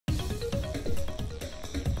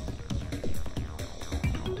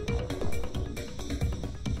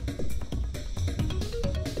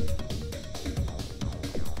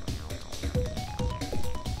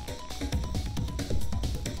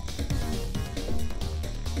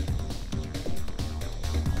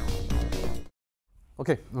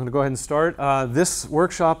Okay, I'm going to go ahead and start. This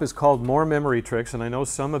workshop is called More Memory Tricks, and I know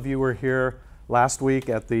some of you were here last week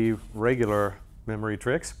at the regular memory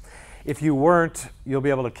tricks. If you weren't, you'll be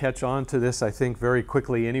able to catch on to this, I think, very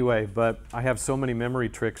quickly anyway, but I have so many memory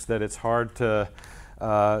tricks that it's hard to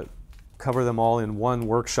cover them all in one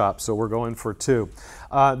workshop, so we're going for two.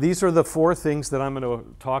 These are the four things that I'm going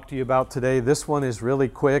to talk to you about today. This one is really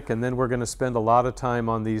quick, and then we're going to spend a lot of time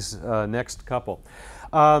on these next couple.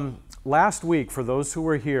 Last week, for those who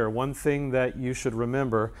were here, one thing that you should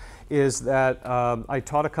remember is that I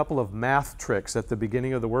taught a couple of math tricks at the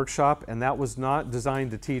beginning of the workshop, and that was not designed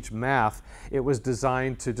to teach math. It was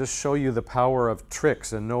designed to just show you the power of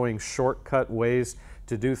tricks and knowing shortcut ways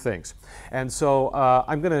to do things. And so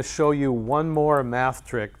I'm going to show you one more math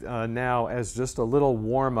trick now as just a little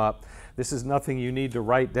warm-up. This is nothing you need to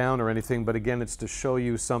write down or anything, but again, it's to show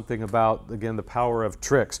you something about, again, the power of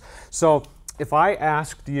tricks. So if I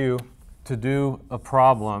asked you to do a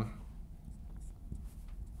problem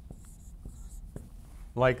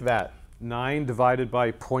like that, 9 divided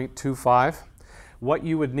by 0.25, what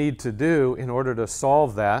you would need to do in order to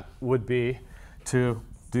solve that would be to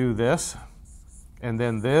do this, and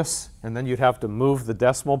then you'd have to move the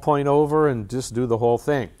decimal point over and just do the whole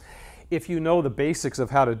thing. If you know the basics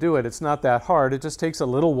of how to do it, it's not that hard. It just takes a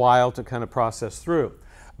little while to kind of process through.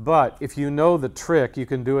 But if you know the trick, you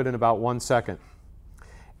can do it in about 1 second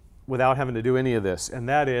without having to do any of this. And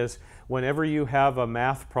that is, whenever you have a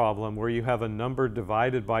math problem where you have a number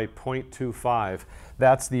divided by 0.25,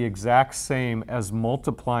 that's the exact same as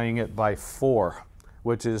multiplying it by 4,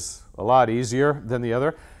 which is a lot easier than the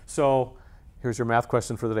other. So here's your math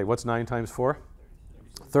question for the day. What's 9 times 4?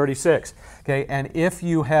 36. Okay, and if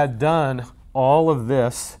you had done all of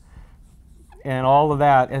this and all of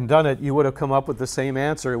that and done it, you would have come up with the same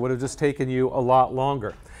answer. It would have just taken you a lot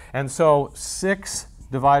longer. And so 6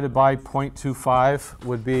 divided by 0.25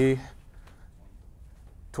 would be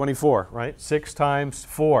 24, right? 6 times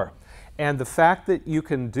 4. And the fact that you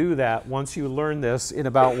can do that once you learn this in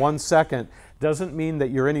about 1 second doesn't mean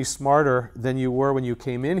that you're any smarter than you were when you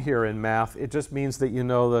came in here in math. It just means that you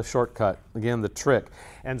know the shortcut, again, the trick.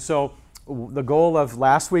 And so the goal of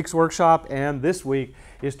last week's workshop and this week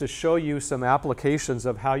is to show you some applications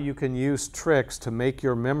of how you can use tricks to make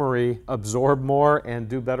your memory absorb more and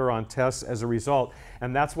do better on tests as a result.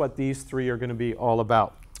 And that's what these three are going to be all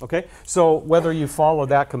about. Okay, so whether you follow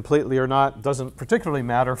that completely or not doesn't particularly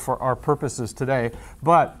matter for our purposes today.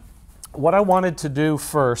 But what I wanted to do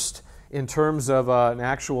first in terms of an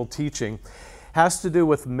actual teaching has to do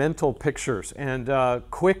with mental pictures. And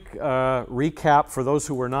quick recap for those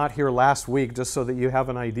who were not here last week, just so that you have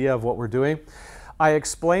an idea of what we're doing. I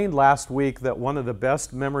explained last week that one of the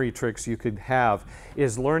best memory tricks you could have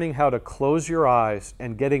is learning how to close your eyes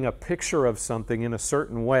and getting a picture of something in a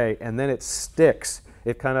certain way, and then it sticks.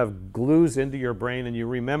 It kind of glues into your brain and you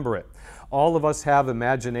remember it. All of us have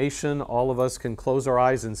imagination, all of us can close our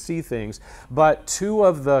eyes and see things, but two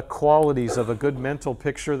of the qualities of a good mental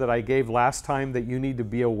picture that I gave last time that you need to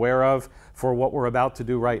be aware of for what we're about to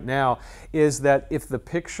do right now is that if the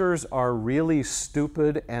pictures are really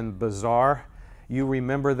stupid and bizarre, you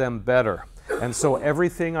remember them better. And so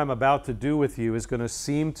everything I'm about to do with you is going to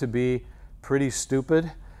seem to be pretty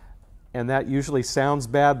stupid, and that usually sounds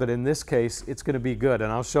bad, but in this case, it's going to be good,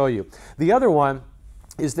 and I'll show you. The other one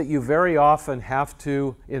is that you very often have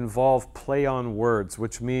to involve play on words,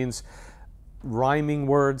 which means rhyming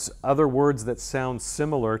words, other words that sound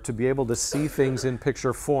similar to be able to see things in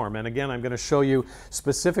picture form. And again, I'm going to show you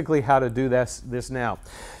specifically how to do this now.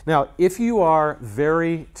 Now, if you are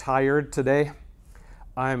very tired today,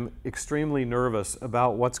 I'm extremely nervous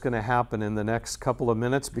about what's going to happen in the next couple of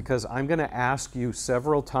minutes because I'm going to ask you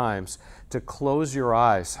several times to close your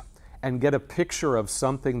eyes and get a picture of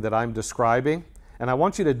something that I'm describing. And I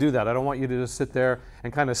want you to do that. I don't want you to just sit there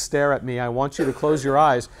and kind of stare at me. I want you to close your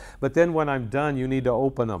eyes, but then when I'm done, you need to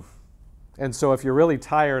open them. And so if you're really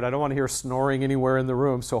tired, I don't want to hear snoring anywhere in the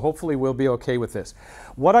room, so hopefully we'll be okay with this.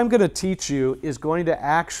 What I'm going to teach you is going to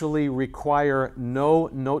actually require no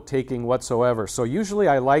note-taking whatsoever. So usually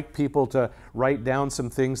I like people to write down some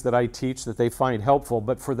things that I teach that they find helpful,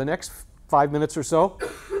 but for the next 5 minutes or so,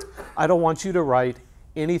 I don't want you to write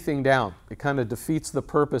anything down. It kind of defeats the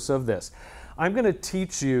purpose of this. I'm going to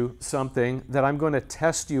teach you something that I'm going to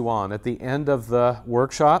test you on at the end of the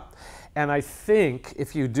workshop. And I think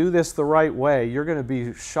if you do this the right way, you're going to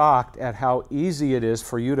be shocked at how easy it is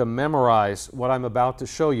for you to memorize what I'm about to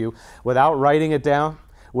show you without writing it down,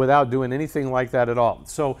 without doing anything like that at all.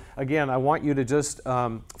 So again, I want you to just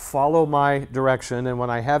follow my direction. And when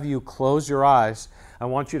I have you close your eyes, I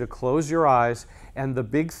want you to close your eyes. And the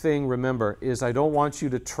big thing, remember, is I don't want you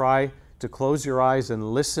to try to close your eyes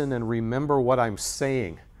and listen and remember what I'm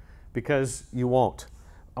saying, because you won't.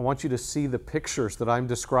 I want you to see the pictures that I'm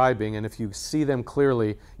describing, and if you see them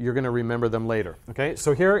clearly, you're going to remember them later. Okay,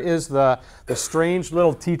 so here is the strange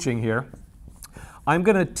little teaching here. I'm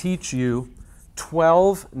going to teach you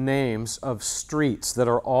 12 names of streets that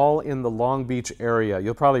are all in the Long Beach area.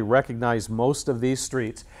 You'll probably recognize most of these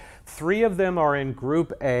streets. 3 of them are in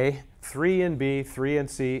Group A, 3 in B, 3 in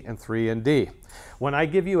C, and 3 in D. When I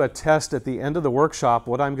give you a test at the end of the workshop,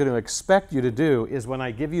 what I'm going to expect you to do is when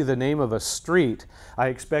I give you the name of a street, I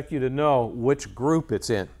expect you to know which group it's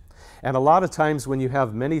in. And a lot of times when you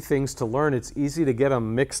have many things to learn, it's easy to get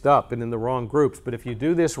them mixed up and in the wrong groups. But if you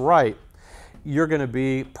do this right, you're going to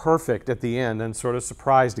be perfect at the end and sort of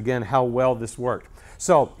surprised again how well this worked.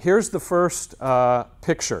 So here's the first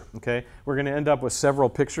picture. Okay, we're going to end up with several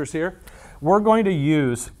pictures here. We're going to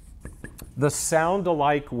use the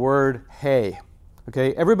sound-alike word hay.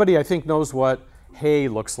 Okay, everybody I think knows what hay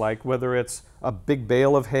looks like, whether it's a big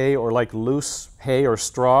bale of hay or like loose hay or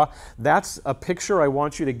straw. That's a picture I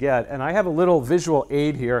want you to get, and I have a little visual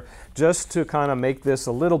aid here just to kind of make this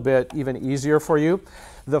a little bit even easier for you.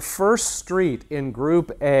 The first street in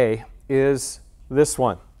Group A is this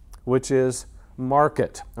one, which is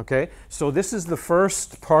Market. Okay, so this is the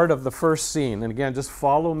first part of the first scene, and again, just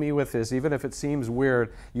follow me with this. Even if it seems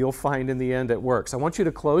weird, you'll find in the end it works. I want you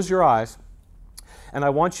to close your eyes, and I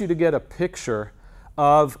want you to get a picture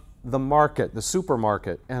of the market, the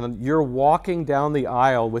supermarket, and you're walking down the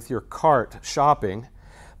aisle with your cart shopping,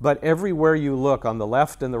 but everywhere you look, on the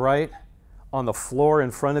left and the right, on the floor in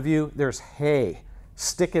front of you, there's hay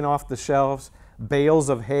sticking off the shelves, bales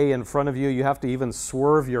of hay in front of you. You have to even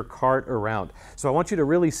swerve your cart around. So I want you to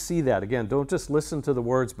really see that. Again, don't just listen to the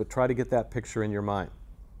words, but try to get that picture in your mind.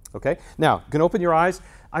 Okay? Now, you can open your eyes.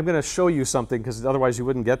 I'm going to show you something because otherwise you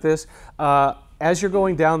wouldn't get this. As you're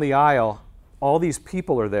going down the aisle, all these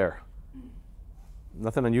people are there.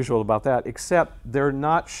 Nothing unusual about that, except they're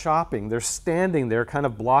not shopping. They're standing there kind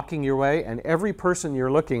of blocking your way, and every person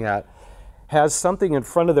you're looking at has something in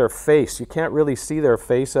front of their face. You can't really see their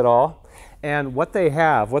face at all. And what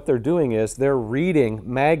they're doing is they're reading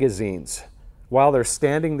magazines while they're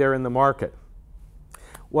standing there in the market.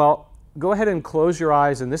 Well, go ahead and close your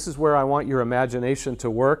eyes, and this is where I want your imagination to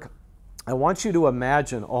work. I want you to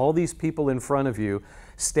imagine all these people in front of you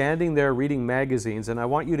standing there reading magazines, and I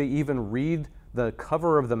want you to even read the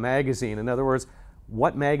cover of the magazine. In other words,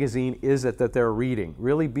 what magazine is it that they're reading?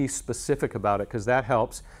 Really be specific about it, because that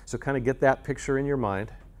helps. So kind of get that picture in your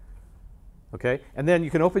mind. Okay, and then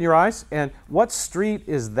you can open your eyes, and what street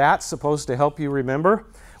is that supposed to help you remember?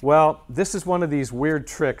 Well, this is one of these weird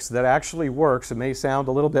tricks that actually works. It may sound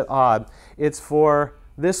a little bit odd. It's for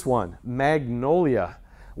this one, Magnolia.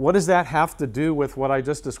 What does that have to do with what I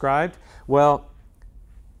just described? Well,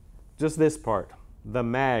 just this part, the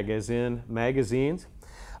mag as in magazines.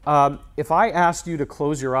 If I asked you to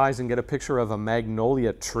close your eyes and get a picture of a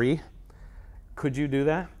magnolia tree, could you do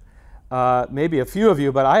that? Maybe a few of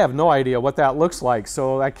you, but I have no idea what that looks like,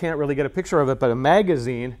 so I can't really get a picture of it. But a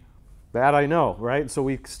magazine, that I know, right? So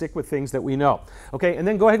we stick with things that we know. Okay, and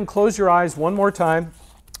then go ahead and close your eyes one more time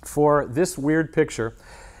for this weird picture.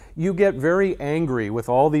 You get very angry with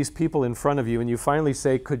all these people in front of you, and you finally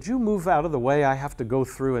say, could you move out of the way? I have to go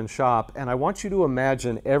through and shop. And I want you to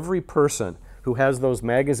imagine every person who has those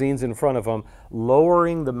magazines in front of them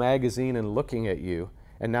lowering the magazine and looking at you.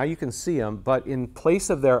 And now you can see them, but in place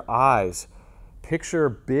of their eyes, picture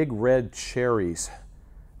big red cherries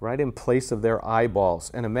right in place of their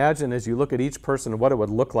eyeballs. And imagine as you look at each person what it would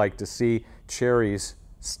look like to see cherries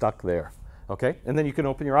stuck there. Okay, and then you can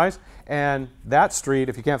open your eyes, and that street,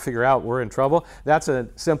 if you can't figure out, we're in trouble. That's a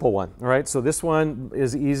simple one, all right? So this one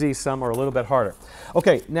is easy, some are a little bit harder.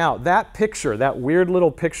 Okay, now that picture, that weird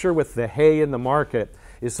little picture with the hay in the market,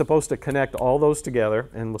 is supposed to connect all those together,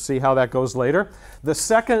 and we'll see how that goes later. The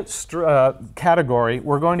second category,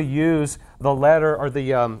 we're going to use the letter, or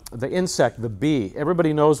the insect, the bee.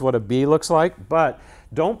 Everybody knows what a bee looks like, but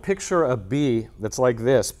don't picture a bee that's like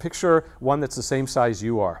this. Picture one that's the same size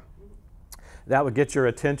you are. That would get your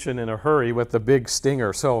attention in a hurry with the big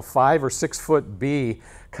stinger. So 5 or 6 foot bee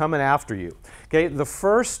coming after you. Okay, the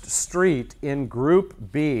first street in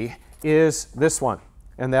Group B is this one,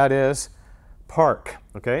 and that is Park.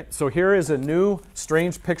 Okay, so here is a new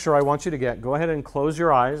strange picture I want you to get. Go ahead and close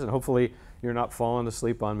your eyes, and hopefully you're not falling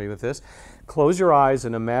asleep on me with this. Close your eyes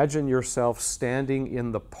and imagine yourself standing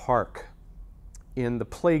in the park, in the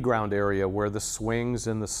playground area where the swings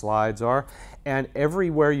and the slides are. And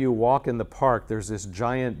everywhere you walk in the park, there's this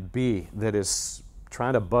giant bee that is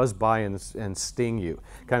trying to buzz by and sting you.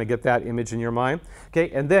 Kind of get that image in your mind.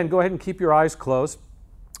 Okay, and then go ahead and keep your eyes closed.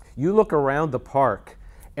 You look around the park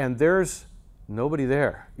and there's nobody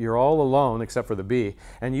there. You're all alone except for the bee.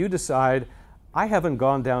 And you decide, I haven't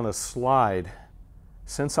gone down a slide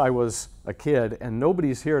since I was a kid and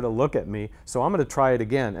nobody's here to look at me, so I'm going to try it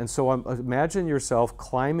again. And so imagine yourself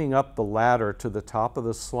climbing up the ladder to the top of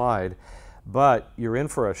the slide, but you're in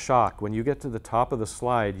for a shock. When you get to the top of the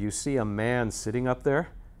slide, you see a man sitting up there.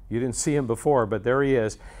 You didn't see him before, but there he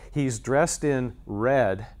is. He's dressed in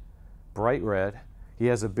red, bright red. He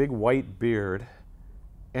has a big white beard,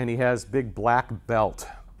 and he has big black belt.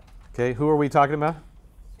 Okay, who are we talking about?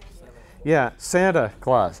 Yeah, Santa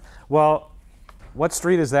Claus. Well, what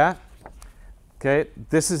street is that? Okay,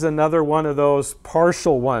 this is another one of those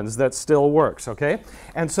partial ones that still works, okay?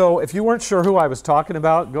 And so if you weren't sure who I was talking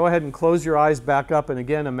about, go ahead and close your eyes back up and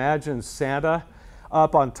again imagine Santa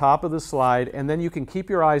up on top of the slide, and then you can keep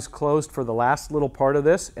your eyes closed for the last little part of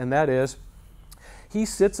this, and that is he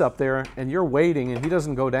sits up there and you're waiting and he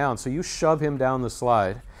doesn't go down, so you shove him down the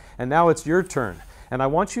slide, and now it's your turn. And I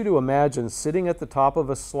want you to imagine sitting at the top of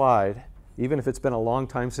a slide, even if it's been a long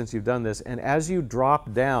time since you've done this, and as you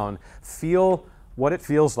drop down, feel what it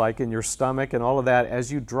feels like in your stomach and all of that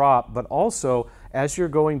as you drop, but also as you're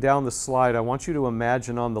going down the slide, I want you to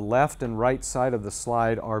imagine on the left and right side of the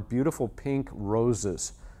slide are beautiful pink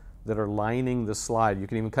roses that are lining the slide. You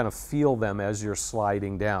can even kind of feel them as you're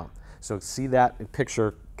sliding down. So see that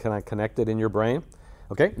picture kind of connected in your brain?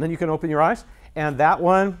 Okay, and then you can open your eyes, and that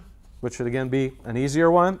one, which should again be an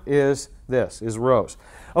easier one, is this, is rose.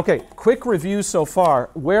 Okay, quick review so far.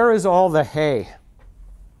 Where is all the hay?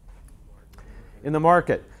 In the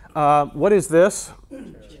market. What is this?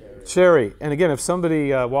 Cherry. And again, if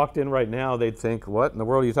somebody walked in right now, they'd think, what in the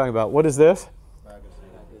world are you talking about? What is this? Magazine.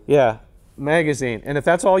 Yeah, magazine. And if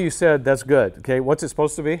that's all you said, that's good. Okay, what's it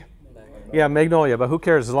supposed to be? Magnolia. Yeah, magnolia, but who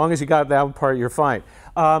cares? As long as you got that part, you're fine.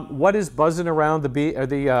 What is buzzing around the bee, or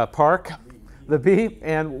the park? The bee.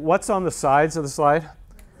 And what's on the sides of the slide?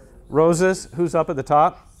 Roses. Who's up at the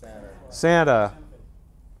top? Santa.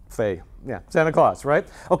 Faye. Yeah, Santa Claus, right?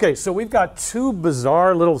 Okay, so we've got two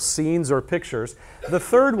bizarre little scenes or pictures. The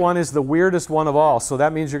third one is the weirdest one of all, so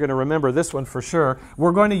that means you're going to remember this one for sure.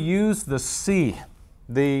 We're going to use the sea,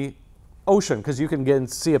 the ocean, because you can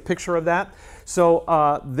see a picture of that.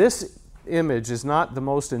 So this image is not the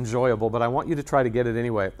most enjoyable, but I want you to try to get it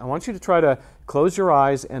anyway. I want you to try to close your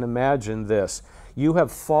eyes and imagine this. You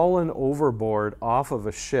have fallen overboard off of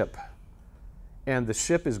a ship, and the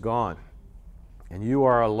ship is gone. And you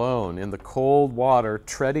are alone in the cold water,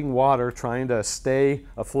 treading water, trying to stay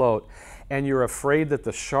afloat. And you're afraid that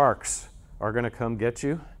the sharks are going to come get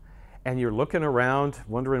you. And you're looking around,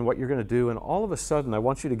 wondering what you're going to do. And all of a sudden, I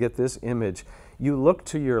want you to get this image. You look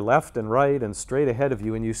to your left and right and straight ahead of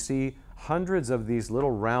you, and you see hundreds of these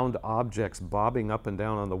little round objects bobbing up and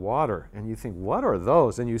down on the water. And you think, what are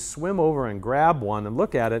those? And you swim over and grab one and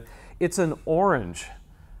look at it. It's an orange.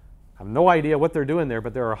 I have no idea what they're doing there,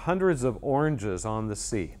 but there are hundreds of oranges on the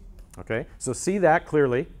sea. Okay, so see that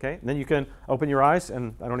clearly. Okay, and then you can open your eyes,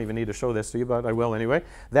 and I don't even need to show this to you, but I will anyway.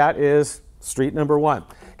 That is street number one.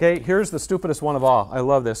 Okay, here's the stupidest one of all. I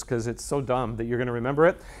love this because it's so dumb that you're going to remember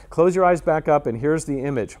it. Close your eyes back up, and here's the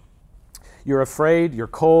image. You're afraid, you're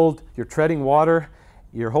cold, you're treading water,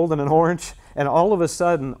 you're holding an orange, and all of a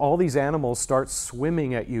sudden, all these animals start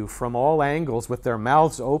swimming at you from all angles with their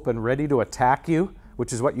mouths open, ready to attack you,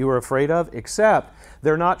 which is what you were afraid of, except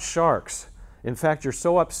they're not sharks. In fact, you're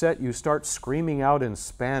so upset you start screaming out in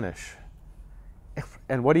Spanish.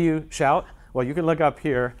 And what do you shout? Well, you can look up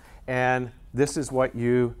here, and this is what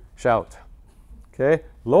you shout. Okay?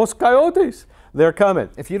 Los coyotes! They're coming.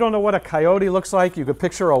 If you don't know what a coyote looks like, you could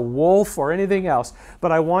picture a wolf or anything else, but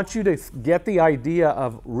I want you to get the idea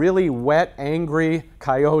of really wet, angry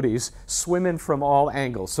coyotes swimming from all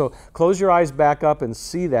angles. So close your eyes back up and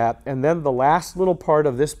see that, and then the last little part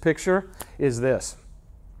of this picture is this.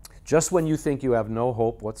 Just when you think you have no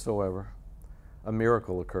hope whatsoever, a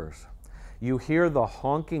miracle occurs. You hear the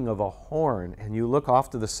honking of a horn, and you look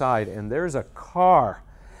off to the side, and there's a car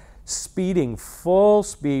speeding full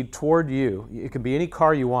speed toward you. It can be any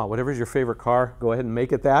car you want, whatever's your favorite car, go ahead and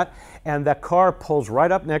make it that. And that car pulls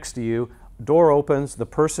right up next to you, door opens, the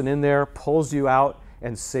person in there pulls you out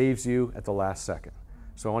and saves you at the last second.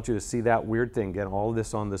 So I want you to see that weird thing, get all of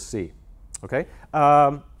this on the sea. Okay?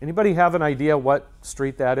 Anybody have an idea what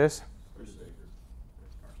street that is?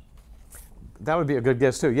 That would be a good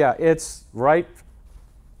guess too. Yeah, it's right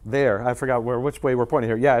there. I forgot which way we're pointing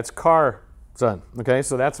here. Yeah, it's Carson. Okay,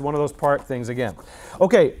 so that's one of those part things again.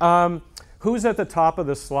 Okay, who's at the top of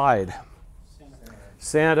the slide?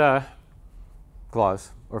 Santa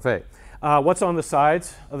Claus or Faye. What's on the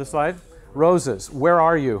sides of the slide? Roses. Where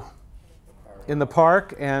are you? in the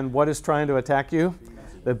park, and what is trying to attack you?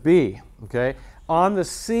 The bee. Okay. On the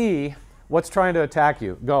sea, what's trying to attack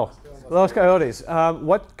you? Go. Los Coyotes.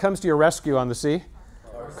 What comes to your rescue on the sea?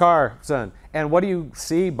 Car, son. And what do you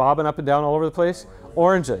see bobbing up and down all over the place?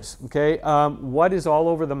 Oranges. Okay. What is all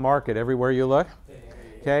over the market everywhere you look?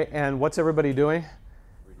 Okay. And what's everybody doing?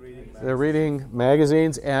 They're reading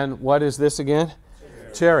magazines. And what is this again?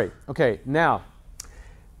 Cherry. Okay. Now,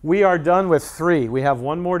 we are done with 3. We have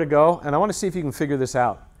 1 more to go, and I want to see if you can figure this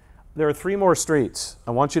out. There are 3 more streets.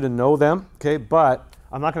 I want you to know them, okay? But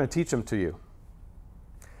I'm not going to teach them to you.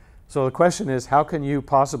 So the question is, how can you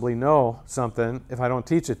possibly know something if I don't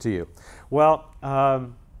teach it to you? Well,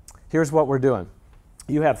 here's what we're doing.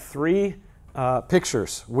 You have 3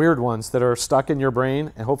 pictures, weird ones, that are stuck in your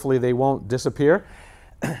brain, and hopefully they won't disappear.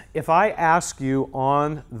 If I ask you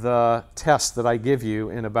on the test that I give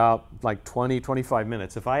you in about like 20, 25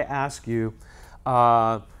 minutes, if I ask you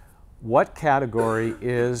what category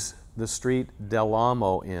is the street Del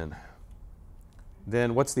Amo in,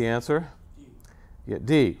 then what's the answer? D. Yeah,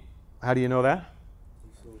 D. How do you know that?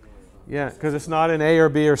 Yeah, because it's not in A or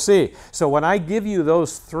B or C. So when I give you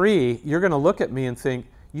those 3, you're going to look at me and think,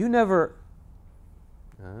 you never...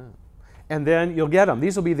 And then you'll get them.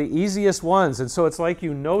 These will be the easiest ones. And so it's like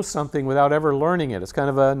you know something without ever learning it. It's kind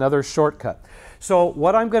of another shortcut. So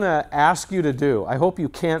what I'm going to ask you to do, I hope you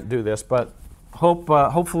can't do this, but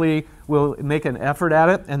hopefully we'll make an effort at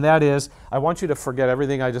it. And that is, I want you to forget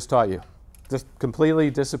everything I just taught you. Just completely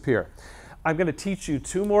disappear. I'm going to teach you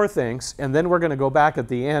 2 more things, and then we're going to go back at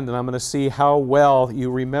the end, and I'm going to see how well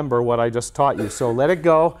you remember what I just taught you. So let it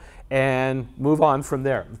go and move on from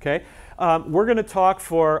there, okay? We're going to talk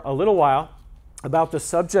for a little while about the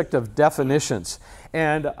subject of definitions.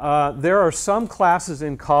 And there are some classes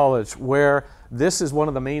in college where this is one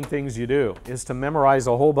of the main things you do, is to memorize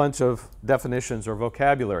a whole bunch of definitions or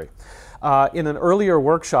vocabulary. In an earlier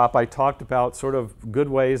workshop, I talked about sort of good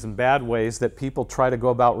ways and bad ways that people try to go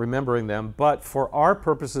about remembering them. But for our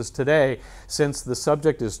purposes today, since the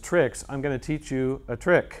subject is tricks, I'm going to teach you a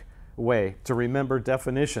trick way to remember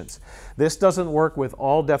definitions. This doesn't work with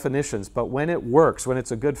all definitions, but when it works, when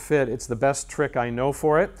it's a good fit, it's the best trick I know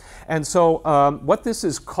for it. And so what this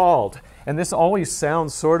is called, and this always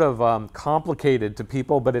sounds sort of complicated to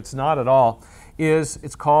people, but it's not at all, is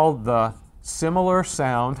it's called the similar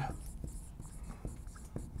sound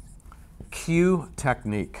cue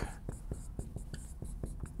technique.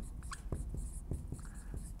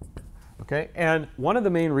 Okay, and one of the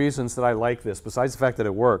main reasons that I like this, besides the fact that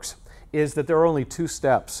it works, is that there are only 2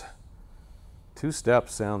 steps. 2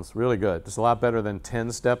 steps sounds really good. It's a lot better than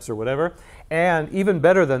 10 steps or whatever. And even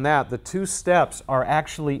better than that, the 2 steps are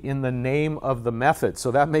actually in the name of the method.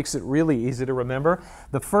 So that makes it really easy to remember.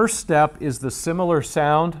 The first step is the similar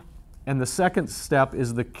sound, and the second step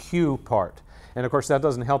is the cue part. And of course, that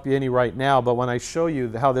doesn't help you any right now, but when I show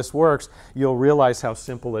you how this works, you'll realize how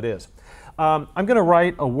simple it is. I'm going to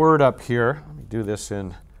write a word up here. Let me do this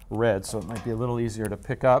in red so it might be a little easier to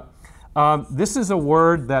pick up. This is a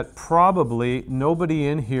word that probably nobody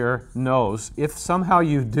in here knows. If somehow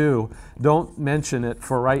you do, don't mention it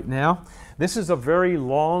for right now. This is a very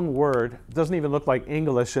long word. It doesn't even look like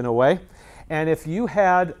English in a way. And if you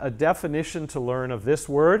had a definition to learn of this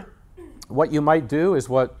word, what you might do is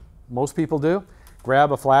what most people do.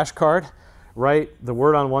 Grab a flashcard, write the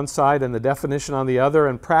word on one side and the definition on the other,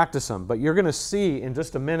 and practice them. But you're going to see in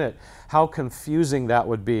just a minute how confusing that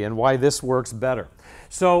would be and why this works better.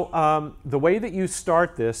 So the way that you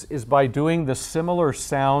start this is by doing the similar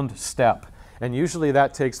sound step. And usually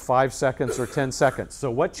that takes 5 seconds or 10 seconds. So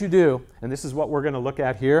what you do, and this is what we're going to look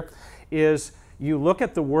at here, is you look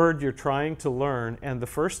at the word you're trying to learn, and the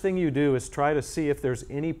first thing you do is try to see if there's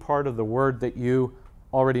any part of the word that you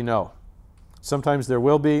already know. Sometimes there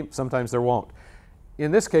will be, sometimes there won't.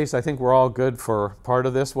 In this case, I think we're all good for part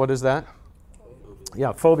of this. What is that?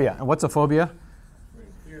 Yeah, phobia. And what's a phobia?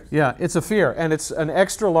 Yeah, it's a fear, and it's an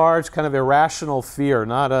extra large kind of irrational fear,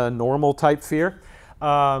 not a normal type fear.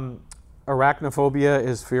 Arachnophobia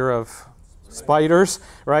is fear of spiders,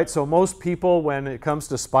 right? So most people, when it comes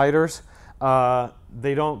to spiders,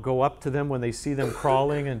 they don't go up to them when they see them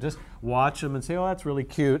crawling and just watch them and say, oh, that's really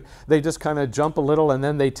cute. They just kind of jump a little and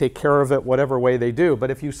then they take care of it whatever way they do. But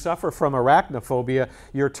if you suffer from arachnophobia,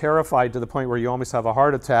 you're terrified to the point where you almost have a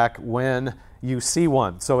heart attack when you see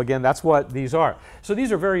one. So again, that's what these are. So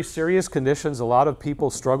these are very serious conditions. A lot of people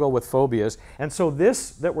struggle with phobias. And so this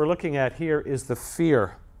that we're looking at here is the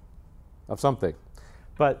fear of something.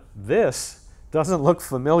 But this doesn't look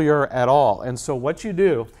familiar at all. And so what you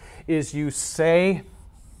do is you say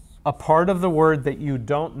a part of the word that you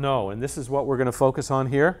don't know, and this is what we're going to focus on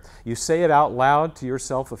here. You say it out loud to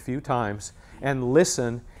yourself a few times, and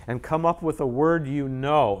listen and come up with a word you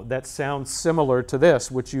know that sounds similar to this,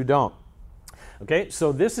 which you don't. Okay,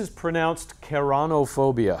 so this is pronounced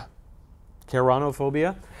keranophobia.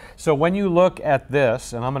 Keranophobia. So when you look at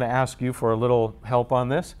this, and I'm going to ask you for a little help on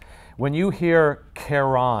this, when you hear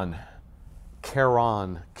keran,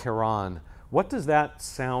 what does that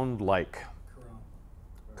sound like?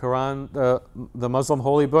 Quran, the Muslim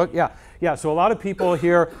holy book? Yeah. So a lot of people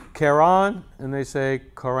hear Quran and they say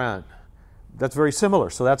Quran. That's very similar,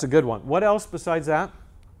 so that's a good one. What else besides that?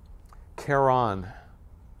 Quran.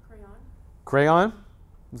 Crayon?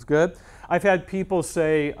 That's good. I've had people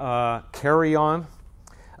say carry on.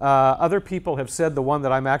 Other people have said the one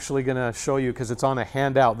that I'm actually going to show you because it's on a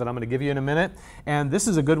handout that I'm going to give you in a minute. And this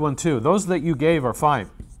is a good one too. Those that you gave are fine.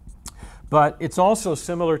 But it's also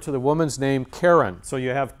similar to the woman's name Karen. So you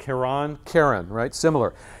have Karen, right?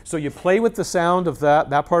 Similar. So you play with the sound of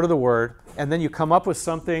that part of the word, and then you come up with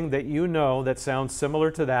something that you know that sounds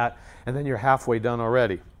similar to that, and then you're halfway done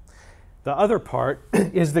already. The other part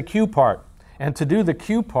is the cue part. And to do the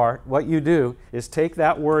cue part, what you do is take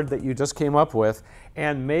that word that you just came up with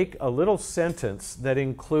and make a little sentence that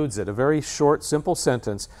includes it, a very short, simple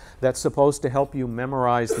sentence that's supposed to help you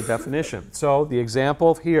memorize the definition. So the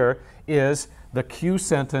example here is the cue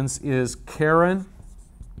sentence is Karen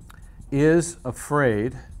is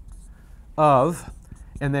afraid of,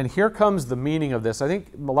 and then here comes the meaning of this. I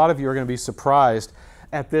think a lot of you are going to be surprised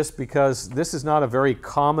at this because this is not a very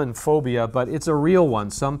common phobia, but it's a real one.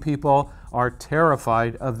 Some people are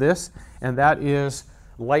terrified of this, and that is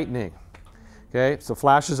lightning. Okay, so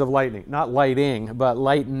flashes of lightning, not lighting, but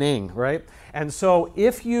lightning, right? And so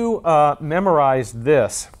if you memorize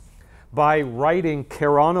this by writing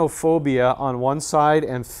keranophobia on one side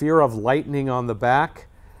and fear of lightning on the back,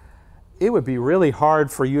 it would be really hard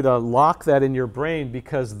for you to lock that in your brain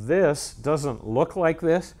because this doesn't look like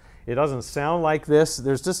this. It doesn't sound like this.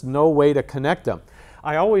 There's just no way to connect them.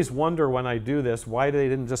 I always wonder when I do this why they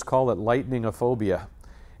didn't just call it lightningophobia.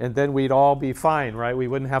 And then we'd all be fine, right? We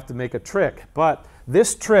wouldn't have to make a trick. But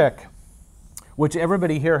this trick, which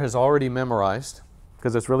everybody here has already memorized,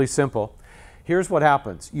 because it's really simple, here's what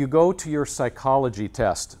happens. You go to your psychology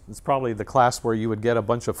test. It's probably the class where you would get a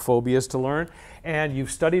bunch of phobias to learn. And you've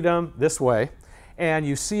studied them this way. And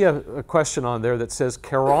you see a question on there that says,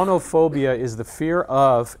 keranophobia is the fear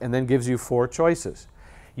of, and then gives you 4 choices.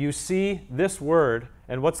 You see this word,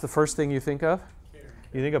 and what's the first thing you think of? Karen.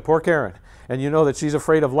 You think of poor Karen. And you know that she's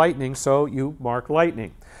afraid of lightning, so you mark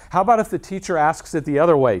lightning. How about if the teacher asks it the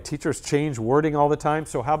other way? Teachers change wording all the time.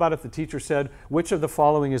 So how about if the teacher said, which of the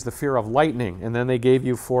following is the fear of lightning? And then they gave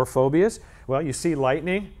you 4 phobias. Well, you see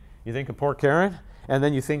lightning, you think of poor Karen, and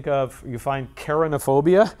then you find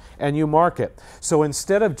keranophobia, and you mark it. So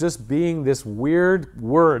instead of just being this weird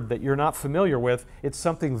word that you're not familiar with, it's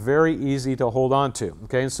something very easy to hold on to.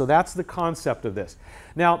 Okay, and so that's the concept of this.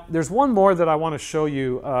 Now, there's one more that I want to show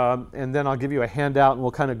you, and then I'll give you a handout, and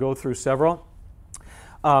we'll kind of go through several.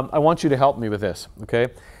 I want you to help me with this, okay?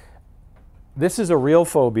 This is a real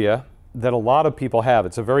phobia that a lot of people have.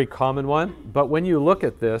 It's a very common one, but when you look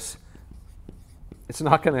at this, it's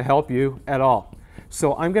not going to help you at all.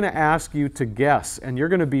 So I'm going to ask you to guess, and you're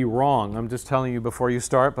going to be wrong. I'm just telling you before you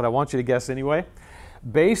start, but I want you to guess anyway.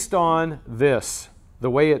 Based on this, the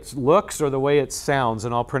way it looks or the way it sounds,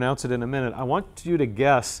 and I'll pronounce it in a minute, I want you to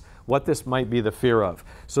guess what this might be the fear of.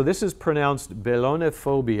 So this is pronounced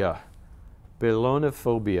belonophobia.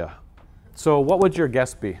 Belonophobia. So what would your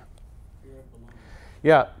guess be? Fear of bologna.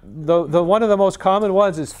 Yeah, the one of the most common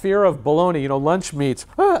ones is fear of bologna, you know, lunch meats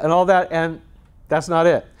and all that, and that's not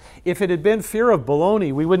it. If it had been fear of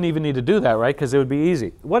bologna, we wouldn't even need to do that, right? Because it would be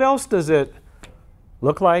easy. What else does it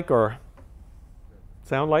look like or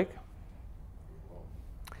sound like?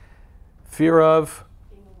 Fear of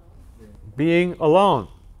being alone.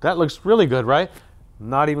 That looks really good, right?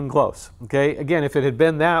 Not even close. Okay, again, if it had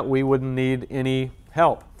been that, we wouldn't need any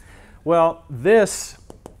help. Well, this,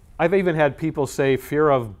 I've even had people say fear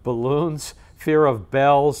of balloons, fear of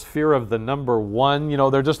bells, fear of the number 1. You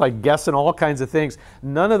know, they're just like guessing all kinds of things.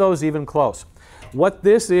 None of those even close. What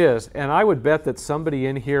this is, and I would bet that somebody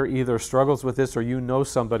in here either struggles with this or you know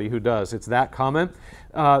somebody who does. It's that common.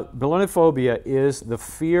 Belonophobia is the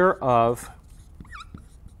fear of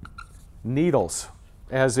needles,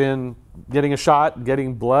 as in getting a shot,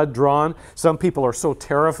 getting blood drawn. Some people are so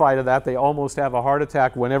terrified of that they almost have a heart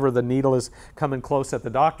attack whenever the needle is coming close at the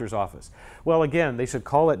doctor's office. Well, again, they should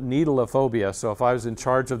call it needleophobia. So if I was in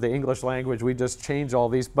charge of the English language, we'd just change all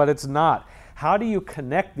these, but it's not. How do you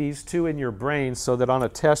connect these two in your brain so that on a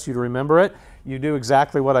test you'd remember it? You do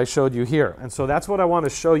exactly what I showed you here. And so that's what I want to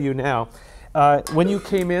show you now. When you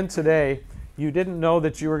came in today, You didn't know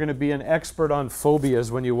that you were going to be an expert on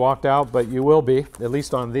phobias when you walked out, but you will be, at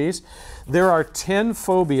least on these. There are 10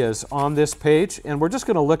 phobias on this page, and we're just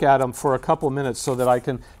going to look at them for a couple minutes so that I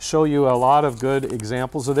can show you a lot of good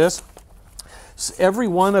examples of this. Every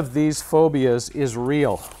one of these phobias is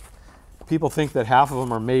real. People think that half of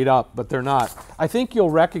them are made up, but they're not. I think you'll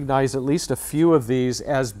recognize at least a few of these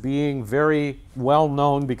as being very well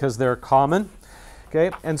known because they're common. Okay,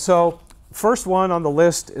 and so first one on the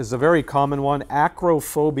list is a very common one,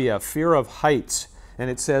 acrophobia, fear of heights. And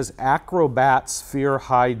it says acrobats fear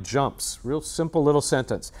high jumps. Real simple little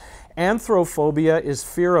sentence. Anthrophobia is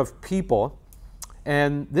fear of people.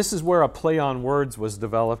 And this is where a play on words was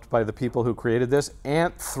developed by the people who created this.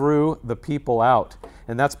 Ant threw the people out.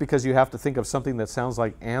 And that's because you have to think of something that sounds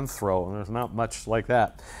like anthro, and there's not much like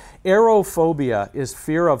that. Aerophobia is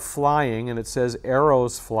fear of flying, and it says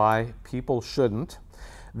arrows fly, people shouldn't.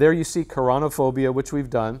 There you see chronophobia, which we've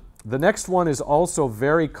done. The next one is also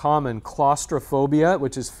very common, claustrophobia,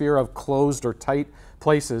 which is fear of closed or tight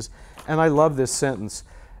places. And I love this sentence.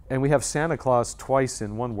 And we have Santa Claus twice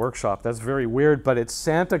in one workshop. That's very weird, but it's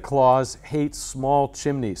Santa Claus hates small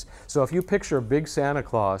chimneys. So if you picture a big Santa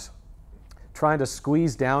Claus trying to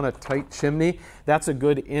squeeze down a tight chimney, that's a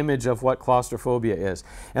good image of what claustrophobia is.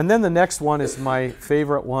 And then the next one is my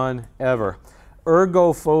favorite one ever.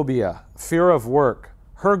 Ergophobia, fear of work.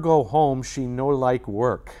 Her go home, she no like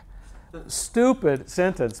work. Stupid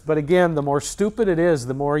sentence, but again, the more stupid it is,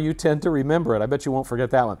 the more you tend to remember it. I bet you won't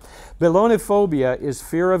forget that one. Ballonophobia is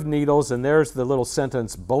fear of needles, and there's the little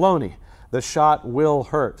sentence, baloney. The shot will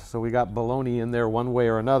hurt. So we got baloney in there one way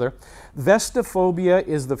or another. Vestophobia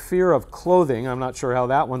is the fear of clothing. I'm not sure how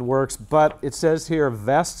that one works, but it says here,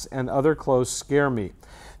 vests and other clothes scare me.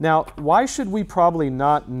 Now, why should we probably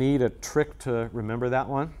not need a trick to remember that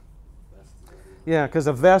one? Yeah, because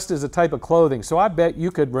a vest is a type of clothing. So I bet you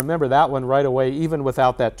could remember that one right away, even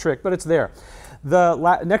without that trick, but it's there.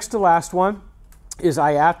 The next to last one is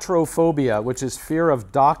iatrophobia, which is fear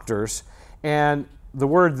of doctors. And the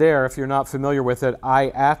word there, if you're not familiar with it,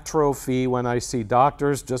 iatrophy, when I see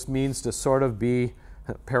doctors, just means to sort of be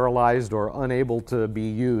paralyzed or unable to be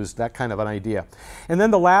used, that kind of an idea. And then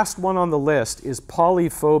the last one on the list is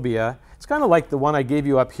polyphobia. It's kind of like the one I gave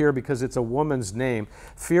you up here because it's a woman's name.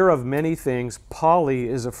 Fear of many things. Polly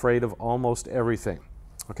is afraid of almost everything.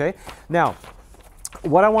 Okay? Now,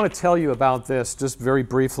 what I want to tell you about this, just very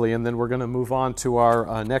briefly, and then we're going to move on to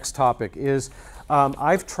our next topic, is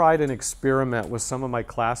I've tried an experiment with some of my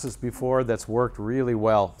classes before that's worked really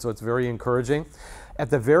well, so it's very encouraging. At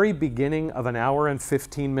the very beginning of an hour and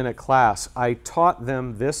 15-minute class, I taught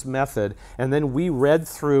them this method, and then we read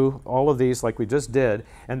through all of these like we just did,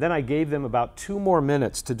 and then I gave them about 2 more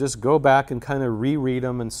minutes to just go back and kind of reread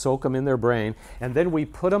them and soak them in their brain, and then we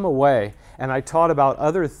put them away, and I taught about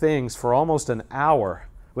other things for almost an hour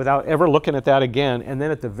without ever looking at that again, and then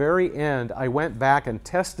at the very end, I went back and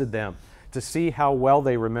tested them to see how well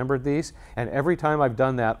they remembered these. And every time I've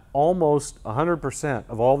done that, almost 100%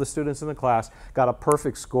 of all the students in the class got a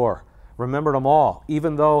perfect score. Remembered them all,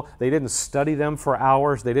 even though they didn't study them for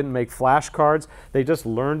hours, they didn't make flashcards, they just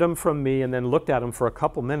learned them from me and then looked at them for a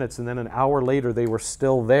couple minutes, and then an hour later they were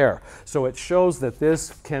still there. So it shows that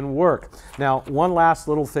this can work. Now, one last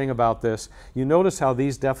little thing about this. You notice how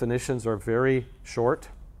these definitions are very short?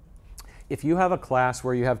 If you have a class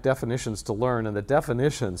where you have definitions to learn and the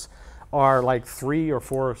definitions are like 3 or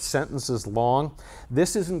 4 sentences long,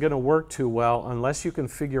 this isn't going to work too well unless you can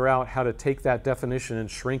figure out how to take that definition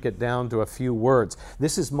and shrink it down to a few words.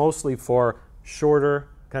 This is mostly for shorter,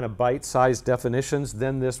 kind of bite-sized definitions.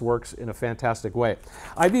 Then this works in a fantastic way.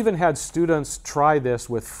 I've even had students try this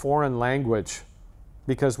with foreign language,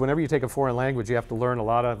 because whenever you take a foreign language, you have to learn a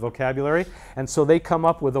lot of vocabulary. And so they come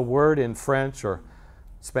up with a word in French or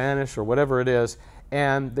Spanish or whatever it is,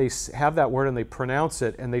 and they have that word and they pronounce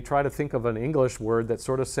it, and they try to think of an English word that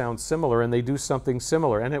sort of sounds similar, and they do something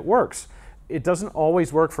similar, and it works. It doesn't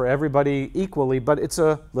always work for everybody equally, but it's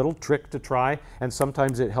a little trick to try, and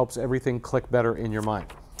sometimes it helps everything click better in your mind.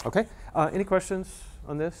 Okay? Any questions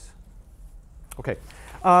on this? Okay.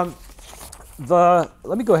 Let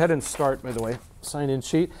me go ahead and start, by the way, sign-in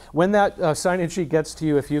sheet. When that sign-in sheet gets to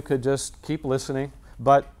you, if you could just keep listening,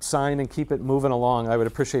 but sign and keep it moving along, I would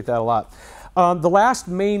appreciate that a lot. The last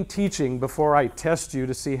main teaching before I test you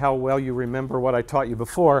to see how well you remember what I taught you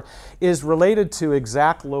before is related to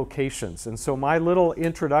exact locations. And so my little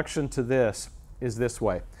introduction to this is this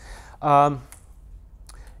way.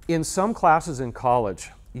 In some classes in college,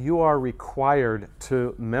 you are required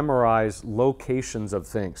to memorize locations of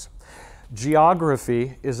things.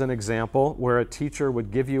 Geography is an example where a teacher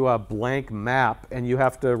would give you a blank map and you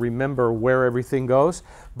have to remember where everything goes.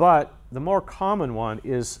 But the more common one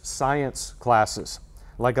is science classes,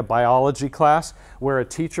 like a biology class where a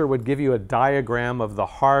teacher would give you a diagram of the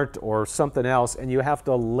heart or something else, and you have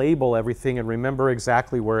to label everything and remember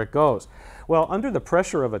exactly where it goes. Well, under the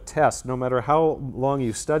pressure of a test, no matter how long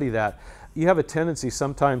you study that, you have a tendency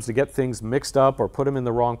sometimes to get things mixed up or put them in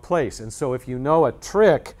the wrong place. And so if you know a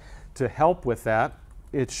trick to help with that,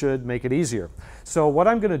 it should make it easier. So what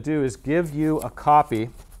I'm going to do is give you a copy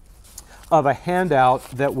of a handout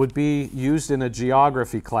that would be used in a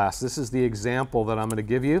geography class. This is the example that I'm going to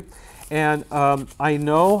give you. And I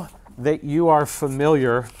know that you are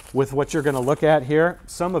familiar with what you're going to look at here.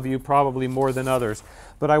 Some of you probably more than others.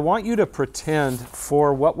 But I want you to pretend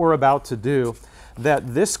for what we're about to do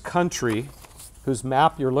that this country, whose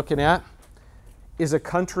map you're looking at, is a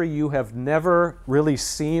country you have never really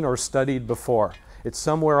seen or studied before. It's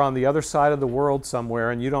somewhere on the other side of the world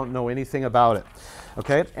somewhere, and you don't know anything about it.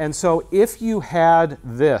 Okay? And so if you had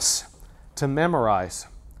this to memorize,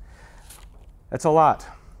 that's a lot.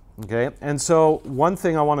 Okay? And so one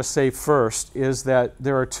thing I want to say first is that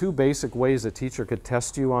there are two basic ways a teacher could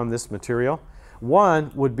test you on this material.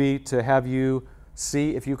 One would be to have you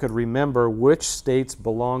see if you could remember which states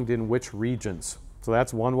belonged in which regions. So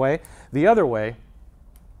that's one way. The other way,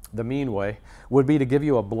 the mean way, would be to give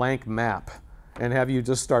you a blank map and have you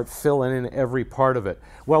just start filling in every part of it.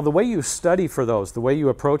 Well, the way you study for those, the way you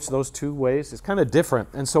approach those two ways is kind of different.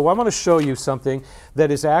 And so I want to show you something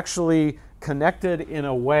that is actually connected in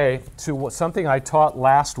a way to something I taught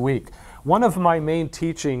last week. One of my main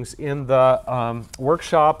teachings in the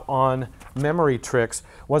workshop on memory tricks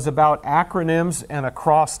was about acronyms and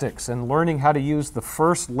acrostics and learning how to use the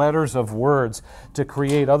first letters of words to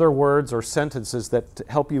create other words or sentences that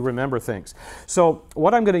help you remember things. So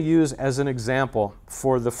what I'm going to use as an example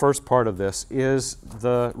for the first part of this is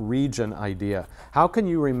the region idea. How can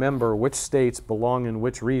you remember which states belong in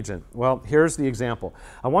which region? Well, here's the example.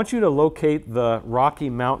 I want you to locate the Rocky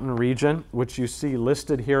Mountain region, which you see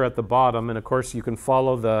listed here at the bottom, and of course you can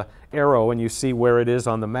follow the arrow and you see where it is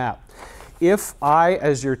on the map. If I,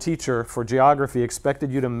 as your teacher for geography,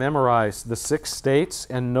 expected you to memorize the 6 states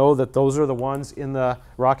and know that those are the ones in the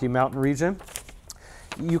Rocky Mountain region,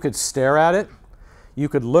 you could stare at it. You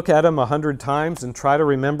could look at them 100 times and try to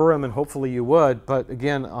remember them, and hopefully you would. But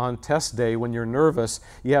again, on test day, when you're nervous,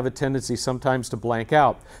 you have a tendency sometimes to blank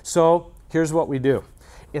out. So here's what we do.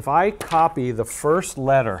 If I copy the first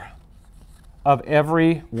letter of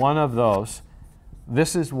every one of those,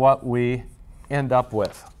 this is what we end up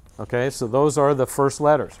with. Okay, so those are the first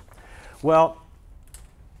letters. Well,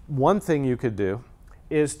 one thing you could do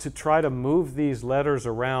is to try to move these letters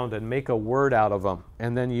around and make a word out of them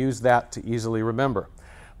and then use that to easily remember.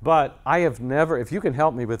 But I have never, if you can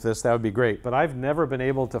help me with this, that would be great, but I've never been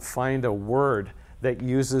able to find a word that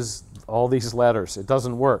uses all these letters. It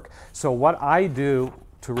doesn't work. So what I do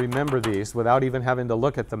to remember these without even having to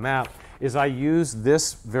look at the map is I use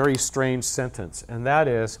this very strange sentence, and that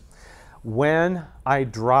is, when I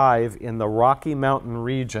drive in the Rocky Mountain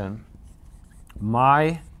region,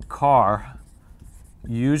 my car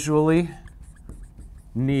usually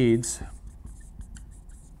needs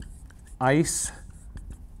ice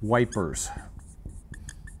wipers.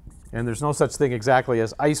 And there's no such thing exactly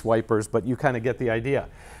as ice wipers, but you kind of get the idea.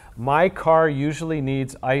 My car usually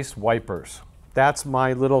needs ice wipers. That's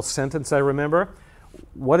my little sentence I remember.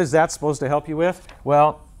 What is that supposed to help you with?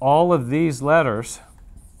 Well, all of these letters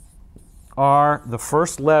are the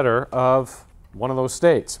first letter of one of those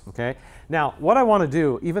states. Okay? Now, what I want to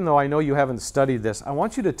do, even though I know you haven't studied this, I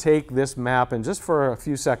want you to take this map and just for a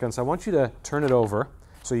few seconds, I want you to turn it over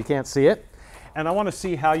so you can't see it. And I want to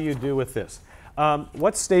see how you do with this.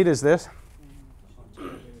 What state is this?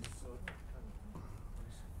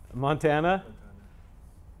 Montana?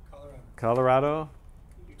 Colorado?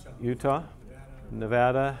 Utah?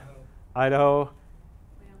 Nevada? Idaho?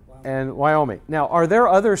 And Wyoming. Now, are there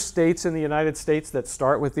other states in the United States that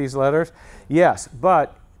start with these letters? Yes,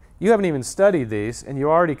 but you haven't even studied these, and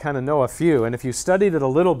you already kind of know a few. And if you studied it a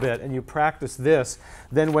little bit and you practiced this,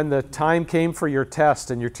 then when the time came for your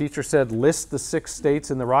test and your teacher said, list the 6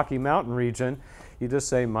 states in the Rocky Mountain region, you just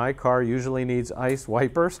say, my car usually needs ice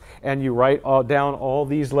wipers, and you write down all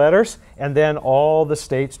these letters, and then all the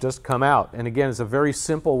states just come out. And again, it's a very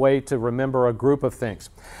simple way to remember a group of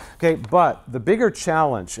things. Okay, but the bigger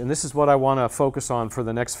challenge, and this is what I want to focus on for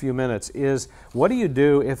the next few minutes, is what do you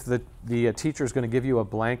do if the teacher is going to give you a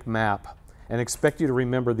blank map and expect you to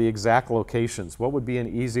remember the exact locations? What would be an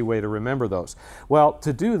easy way to remember those? Well,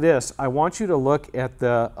 to do this, I want you to look at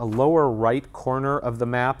the lower right corner of the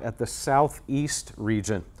map at the southeast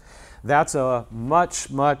region. That's a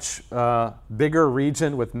much, much bigger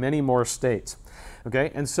region with many more states.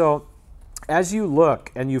 Okay, and so as you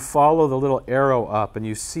look and you follow the little arrow up and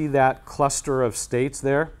you see that cluster of states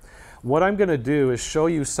there, what I'm going to do is show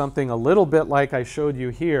you something a little bit like I showed you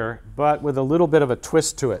here, but with a little bit of a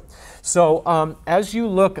twist to it. So as you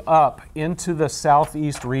look up into the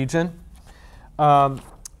southeast region,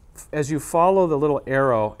 as you follow the little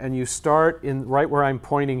arrow and you start in right where I'm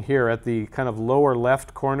pointing here at the kind of lower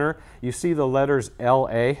left corner, you see the letters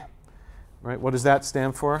LA, right? What does that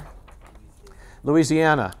stand for?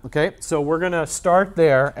 Louisiana, okay? So we're going to start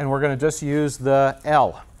there and we're going to just use the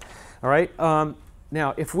L, all right?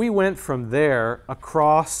 Now, if we went from there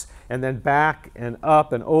across and then back and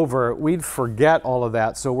up and over, we'd forget all of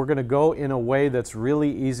that. So we're going to go in a way that's really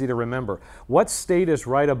easy to remember. What state is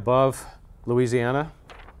right above Louisiana?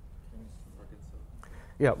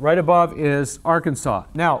 Yeah, right above is Arkansas.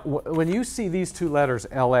 Now, when you see these two letters,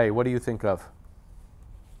 LA, what do you think of?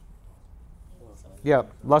 Yeah,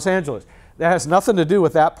 Los Angeles. That has nothing to do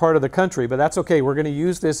with that part of the country, but that's okay. We're going to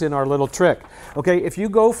use this in our little trick. Okay, if you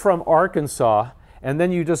go from Arkansas and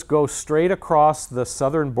then you just go straight across the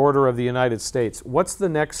southern border of the United States, what's the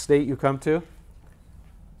next state you come to?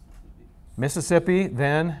 Mississippi,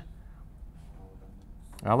 then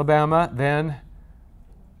Alabama, then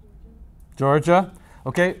Georgia.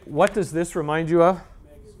 Okay, what does this remind you of?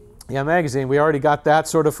 Magazine. Yeah, magazine. We already got that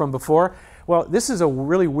sort of from before. Well, this is a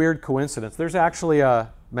really weird coincidence. There's actually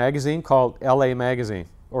a magazine called LA Magazine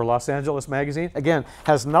or Los Angeles Magazine. Again,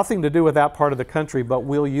 has nothing to do with that part of the country, but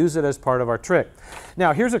we'll use it as part of our trick.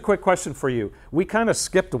 Now, here's a quick question for you. We kind of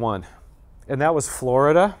skipped one, and that was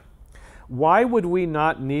Florida. Why would we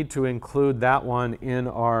not need to include that one in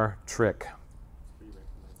our trick?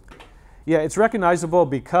 Yeah, it's recognizable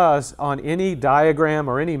because on any diagram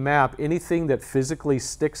or any map, anything that physically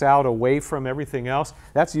sticks out away from everything else,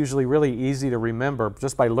 that's usually really easy to remember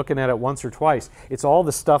just by looking at it once or twice. It's all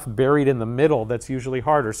the stuff buried in the middle that's usually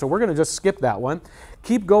harder. So we're going to just skip that one.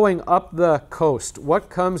 Keep going up the coast.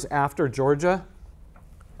 What comes after Georgia?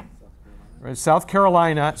 Right, South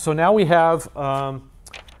Carolina. So now we have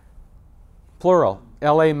plural,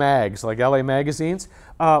 LA Mags, like LA magazines.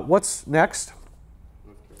 What's next?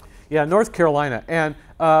 Yeah, North Carolina. And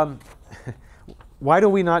why do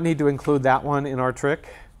we not need to include that one in our trick?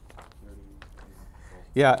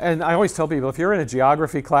 Yeah, and I always tell people, if you're in a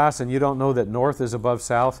geography class and you don't know that north is above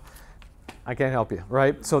south, I can't help you,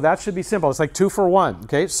 right? So that should be simple. It's like 2 for 1,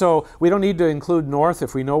 okay? So we don't need to include north.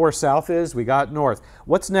 If we know where south is, we got north.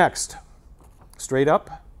 What's next? Straight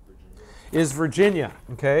up? Is Virginia,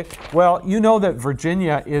 okay? Well, you know that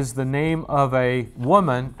Virginia is the name of a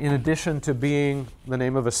woman in addition to being the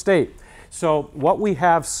name of a state. So what we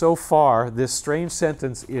have so far, this strange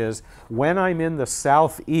sentence is, when I'm in the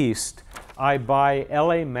southeast, I buy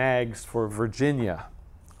LA Mags for Virginia,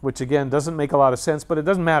 which again doesn't make a lot of sense, but it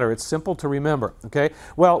doesn't matter. It's simple to remember, okay?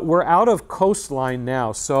 Well, we're out of coastline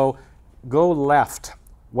now, so go left.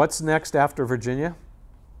 What's next after Virginia?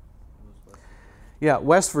 Yeah,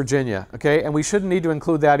 West Virginia, okay? And we shouldn't need to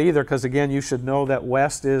include that either because, again, you should know that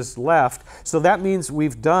west is left. So that means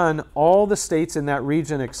we've done all the states in that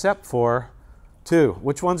region except for 2.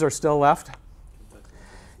 Which ones are still left?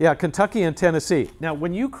 Yeah, Kentucky and Tennessee. Now,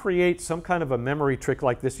 when you create some kind of a memory trick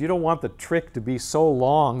like this, you don't want the trick to be so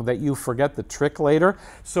long that you forget the trick later.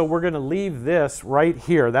 So we're going to leave this right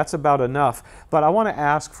here. That's about enough. But I want to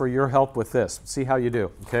ask for your help with this. See how you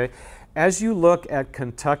do, okay? As you look at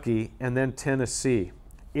Kentucky and then Tennessee,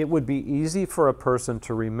 it would be easy for a person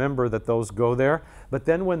to remember that those go there, but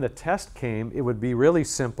then when the test came, it would be really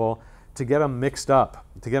simple to get them mixed up,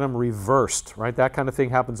 to get them reversed, right? That kind of thing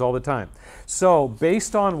happens all the time. So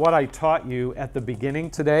based on what I taught you at the beginning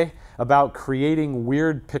today about creating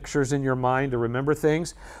weird pictures in your mind to remember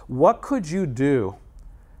things, what could you do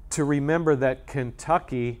to remember that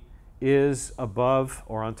Kentucky is above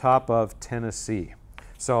or on top of Tennessee?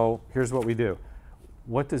 So here's what we do.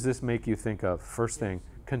 What does this make you think of? First thing,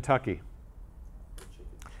 Kentucky.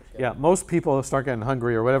 Yeah, most people start getting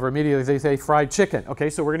hungry or whatever, immediately they say fried chicken.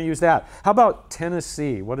 Okay, so we're going to use that. How about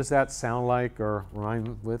Tennessee? What does that sound like or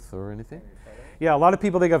rhyme with or anything? Yeah, a lot of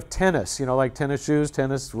people think of tennis, you know, like tennis shoes,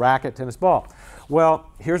 tennis racket, tennis ball.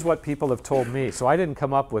 Well, here's what people have told me. So I didn't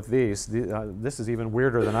come up with these. This is even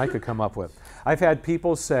weirder than I could come up with. I've had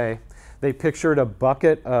people say they pictured a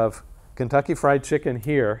bucket of Kentucky Fried Chicken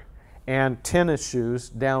here and tennis shoes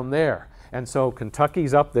down there. And so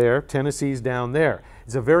Kentucky's up there, Tennessee's down there.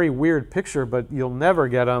 It's a very weird picture, but you'll never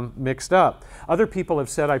get them mixed up. Other people have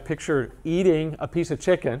said I picture eating a piece of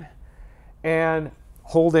chicken and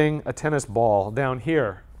holding a tennis ball down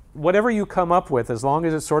here. whatever you come up with, as long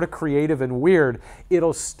as it's sort of creative and weird,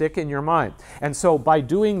 it'll stick in your mind. And so by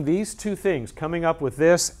doing these two things, coming up with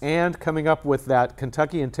this and coming up with that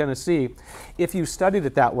Kentucky and Tennessee, if you studied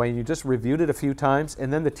it that way and you just reviewed it a few times,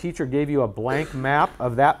 and then the teacher gave you a blank map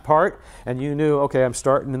of that part, and you knew, okay, I'm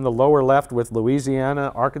starting in the lower left with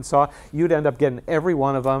Louisiana, Arkansas, you'd end up getting every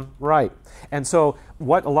one of them right. And so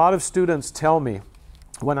what a lot of students tell me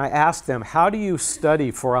when I ask them, how do you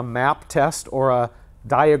study for a map test or a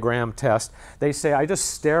diagram test, they say, I just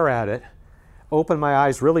stare at it, open my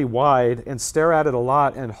eyes really wide and stare at it a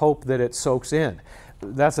lot and hope that it soaks in.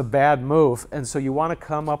 That's a bad move. And so you want to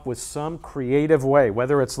come up with some creative way,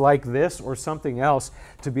 whether it's like this or something else,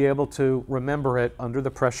 to be able to remember it under the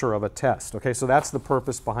pressure of a test. Okay, so that's the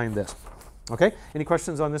purpose behind this. Okay, any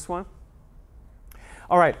questions on this one?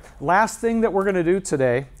 All right, last thing that we're going to do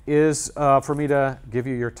today is for me to give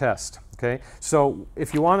you your test. Okay, so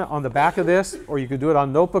if you want it on the back of this, or you could do it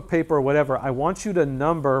on notebook paper or whatever, I want you to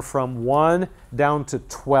number from 1 down to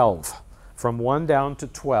 12. From 1 down to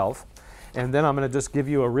 12. And then I'm going to just give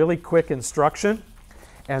you a really quick instruction.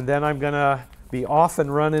 And then I'm going to be off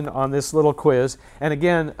and running on this little quiz. And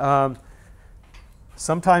again,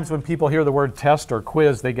 sometimes when people hear the word test or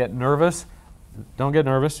quiz, they get nervous. Don't get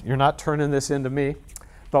nervous. You're not turning this into me.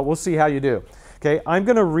 But we'll see how you do. Okay, I'm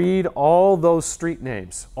going to read all those street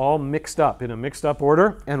names, all mixed up, in a mixed up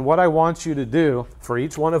order. And what I want you to do for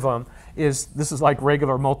each one of them is, this is like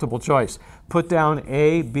regular multiple choice. Put down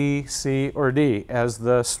A, B, C, or D as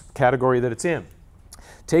the category that it's in.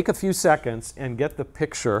 Take a few seconds and get the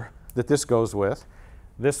picture that this goes with.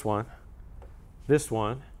 This one, this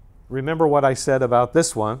one. Remember what I said about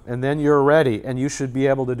this one, and then you're ready, and you should be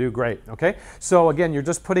able to do great. Okay, so again, you're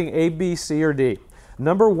just putting A, B, C, or D.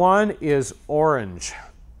 Number 1 is orange.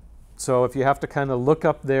 So if you have to kind of look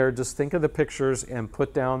up there, just think of the pictures and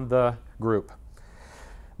put down the group.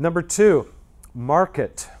 Number 2,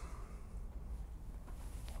 market.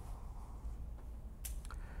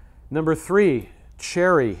 Number 3,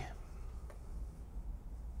 cherry.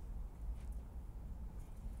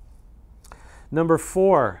 Number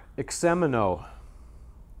 4, exemino.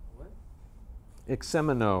 What?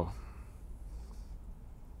 Exemino.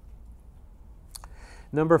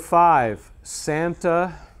 Number 5,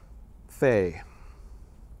 Santa Fe.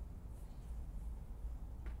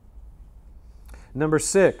 Number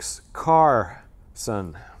 6,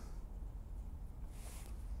 Carson.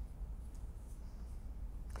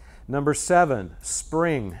 Number 7,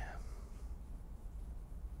 spring.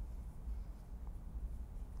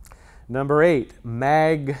 Number 8,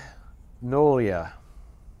 magnolia.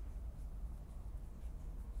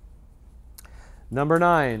 Number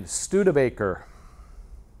 9, Studebaker.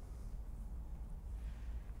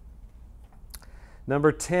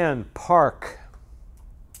 Number 10, park.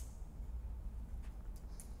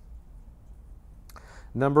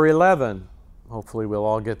 Number 11, hopefully we'll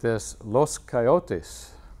all get this, Los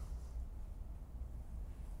Coyotes.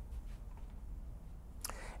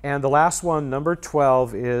 And the last one, number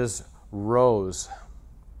 12, is rose.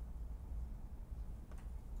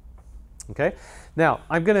 Okay, now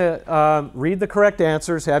I'm going to read the correct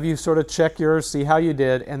answers, have you sort of check yours, see how you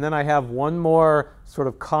did, and then I have one more sort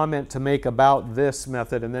of comment to make about this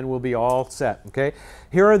method, and then we'll be all set. Okay,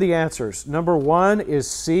 here are the answers. Number 1 is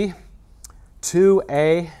C,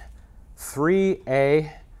 2A,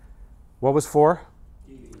 3A, what was 4?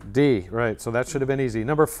 D, right, so that should have been easy.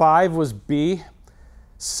 Number 5 was B,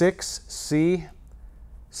 6C,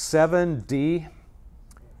 7D,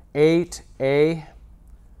 8A,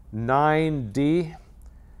 9D,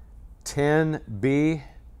 10B,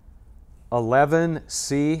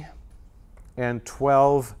 11C, and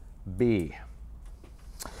 12B.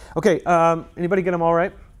 Okay, anybody get them all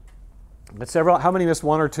right? That's several. How many missed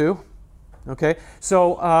 1 or 2? Okay,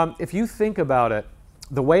 so if you think about it,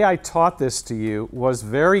 the way I taught this to you was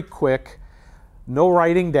very quick, no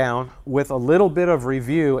writing down, with a little bit of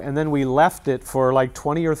review, and then we left it for like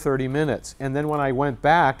 20 or 30 minutes. And then when I went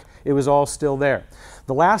back, it was all still there.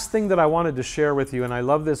 The last thing that I wanted to share with you, and I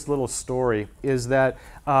love this little story, is that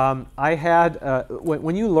I had,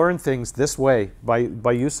 when you learn things this way,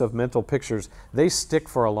 by use of mental pictures, they stick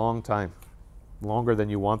for a long time, longer than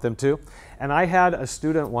you want them to. And I had a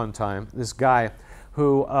student one time, this guy,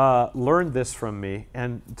 who learned this from me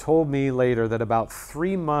and told me later that about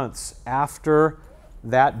 3 months after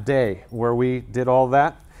that day where we did all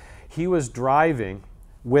that, he was driving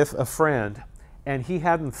with a friend, and he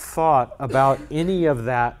hadn't thought about any of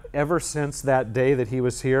that ever since that day that he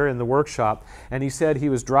was here in the workshop. And he said he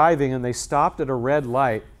was driving and they stopped at a red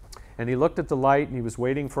light, and he looked at the light and he was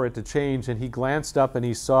waiting for it to change, and he glanced up and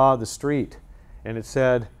he saw the street and it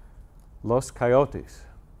said Los Coyotes.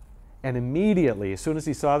 And immediately, as soon as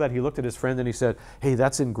he saw that, he looked at his friend and he said, hey,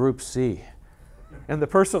 that's in group C. And the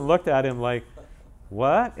person looked at him like,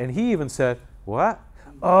 what? And he even said, what?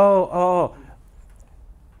 Oh,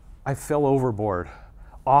 I fell overboard,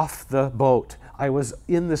 off the boat. I was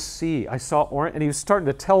in the sea. I saw orange. And he was starting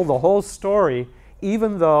to tell the whole story,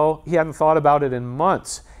 even though he hadn't thought about it in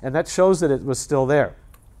months. And that shows that it was still there.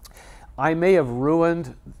 I may have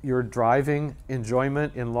ruined your driving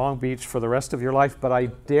enjoyment in Long Beach for the rest of your life, but I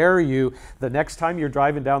dare you, the next time you're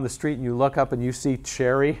driving down the street and you look up and you see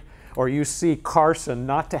Cherry or you see Carson,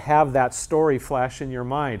 not to have that story flash in your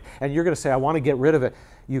mind. And you're going to say, I want to get rid of it.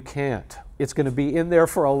 You can't. It's going to be in there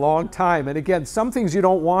for a long time. And again, some things you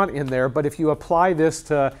don't want in there, but if you apply this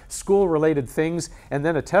to school-related things and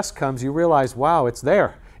then a test comes, you realize, wow, it's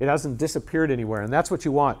there. It hasn't disappeared anywhere, and that's what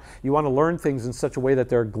you want. You want to learn things in such a way that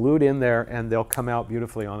they're glued in there and they'll come out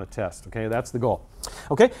beautifully on a test. Okay, that's the goal.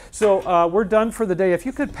 Okay, so we're done for the day. If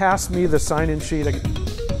you could pass me the sign-in sheet.